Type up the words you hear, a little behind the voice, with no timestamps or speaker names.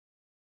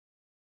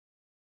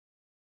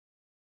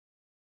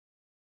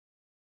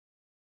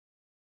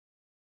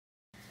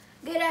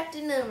Good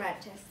afternoon,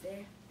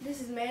 Rochester.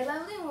 This is Mary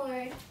Lovely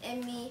Ward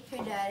and me, her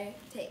daughter,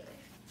 Taylor.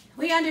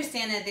 We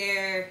understand that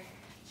there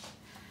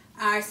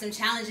are some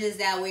challenges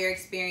that we're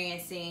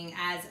experiencing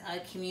as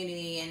a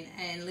community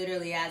and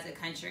literally as a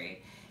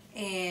country.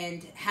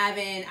 And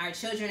having our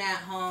children at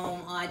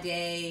home all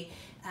day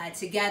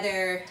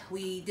together,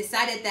 we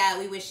decided that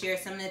we would share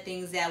some of the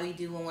things that we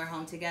do when we're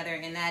home together,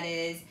 and that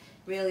is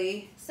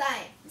really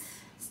science.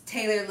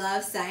 Taylor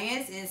loves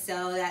science, and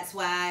so that's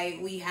why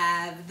we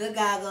have the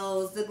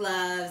goggles, the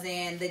gloves,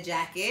 and the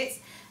jackets.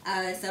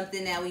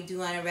 Something that we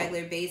do on a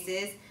regular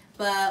basis.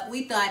 But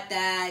we thought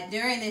that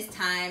during this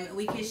time,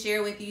 we could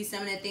share with you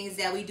some of the things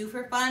that we do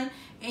for fun,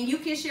 and you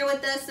can share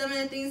with us some of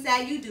the things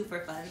that you do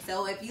for fun.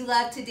 So if you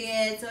love to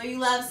dance, or you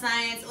love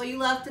science, or you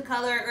love to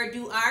color or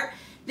do art,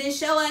 then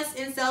show us,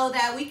 and so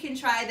that we can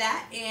try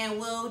that, and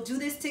we'll do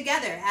this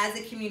together as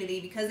a community,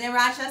 because in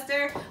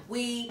Rochester,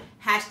 we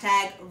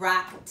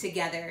 #rock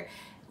together.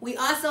 We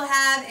also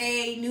have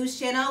a news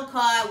channel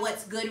called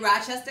What's Good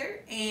Rochester,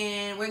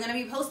 and we're going to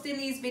be posting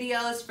these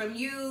videos from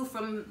you,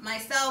 from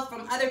myself,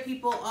 from other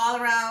people all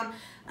around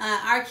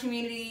our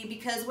community,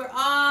 because we're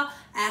all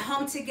at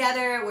home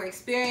together. We're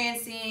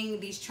experiencing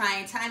these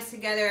trying times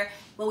together,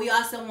 but we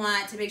also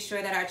want to make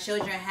sure that our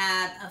children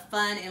have a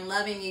fun and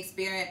loving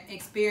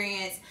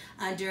experience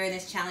during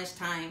this challenge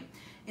time.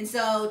 And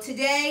so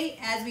today,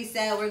 as we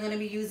said, we're going to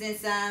be using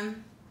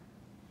some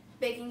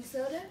baking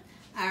soda.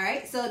 All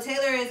right, so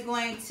Taylor is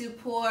going to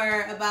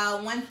pour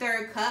about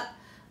 1/3 cup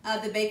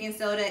of the baking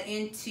soda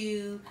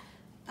into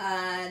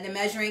the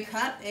measuring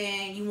cup,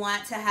 and you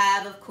want to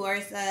have, of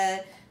course,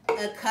 a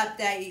cup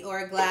or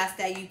a glass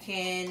that you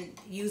can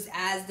use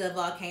as the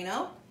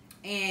volcano,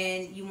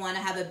 and you want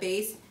to have a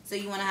base, so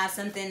you want to have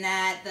something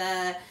that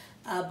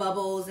the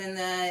bubbles and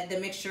the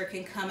mixture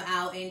can come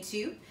out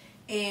into.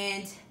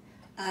 And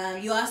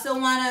you also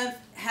want to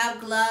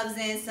have gloves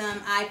and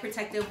some eye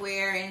protective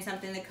wear and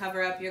something to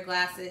cover up your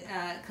glasses,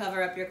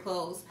 cover up your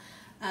clothes.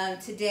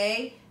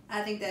 Today,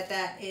 I think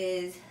that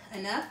is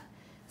enough.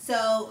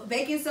 So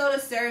baking soda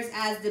serves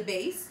as the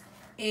base,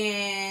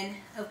 and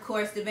of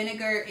course the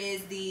vinegar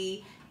is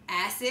the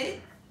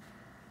acid.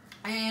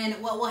 And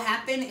what will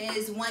happen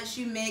is once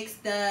you mix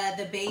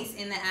the base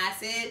and the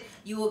acid,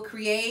 you will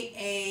create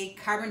a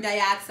carbon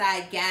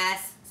dioxide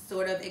gas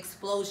sort of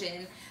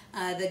explosion.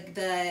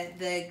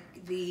 The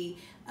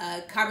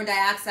carbon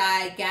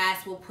dioxide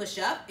gas will push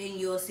up, and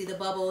you'll see the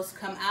bubbles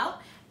come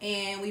out,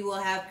 and we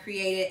will have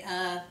created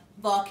a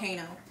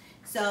volcano.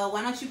 So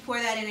why don't you pour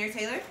that in there,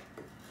 Taylor?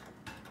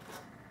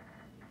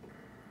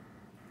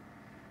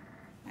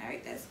 All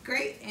right, that's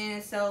great.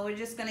 And so we're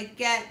just gonna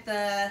get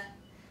the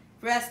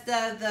rest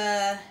of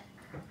the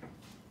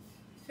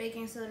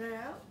baking soda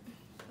out.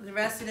 The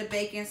rest of the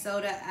baking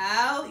soda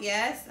out,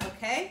 yes,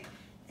 okay.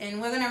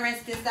 And we're gonna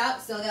rinse this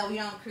out so that we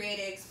don't create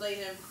an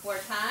explosion before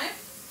time.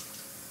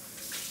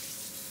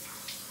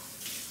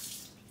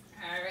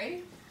 All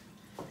right,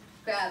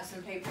 grab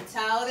some paper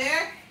towel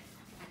there.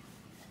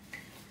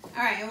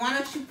 All right, and why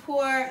don't you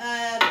pour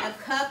a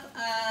cup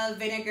of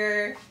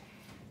vinegar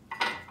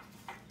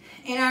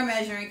in our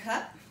measuring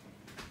cup,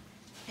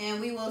 and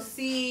we will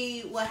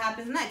see what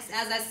happens next.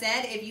 As I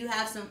said, if you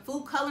have some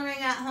food coloring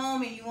at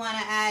home and you want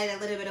to add a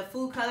little bit of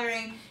food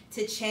coloring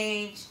to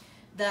change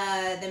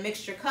the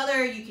mixture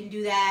color, you can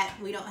do that.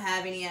 We don't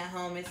have any at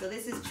home, and so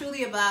this is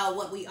truly about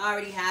what we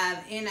already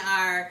have in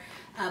our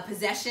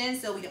possession,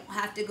 so we don't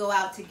have to go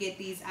out to get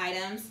these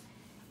items.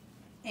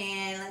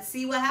 And let's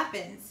see what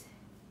happens.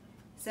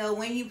 So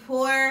when you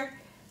pour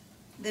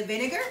the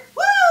vinegar,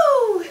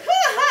 woo!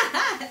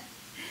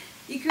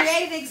 You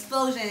create an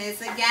explosion.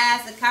 It's a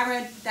gas, a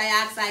carbon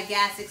dioxide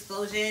gas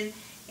explosion.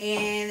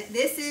 And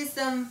this is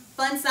some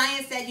fun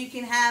science that you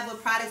can have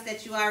with products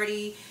that you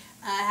already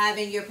have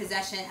in your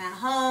possession at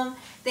home.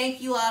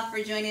 Thank you all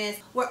for joining us.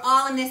 We're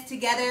all in this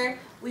together.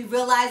 We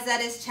realize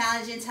that it's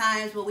challenging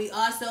times, but we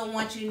also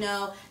want you to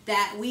know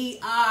that we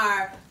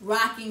are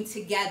rocking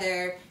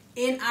together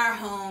in our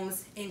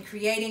homes and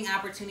creating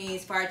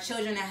opportunities for our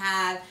children to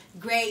have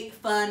great,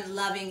 fun,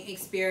 loving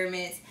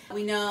experiments.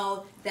 We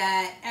know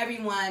that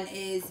everyone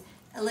is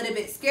a little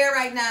bit scared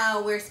right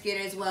now. We're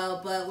scared as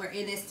well, but we're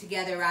in this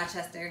together,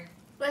 Rochester.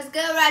 Let's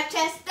go,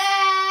 Rochester!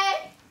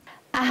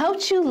 I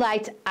hope you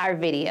liked our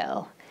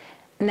video.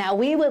 Now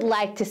we would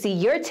like to see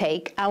your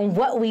take on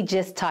what we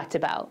just talked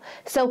about.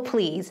 So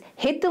please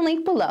hit the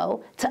link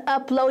below to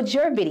upload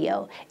your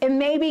video, and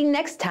maybe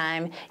next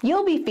time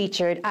you'll be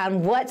featured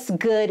on What's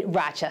Good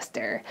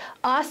Rochester.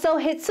 Also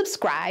hit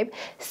subscribe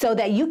so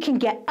that you can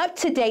get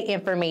up-to-date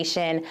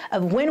information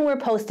of when we're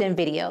posting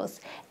videos.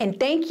 And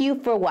thank you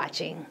for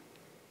watching.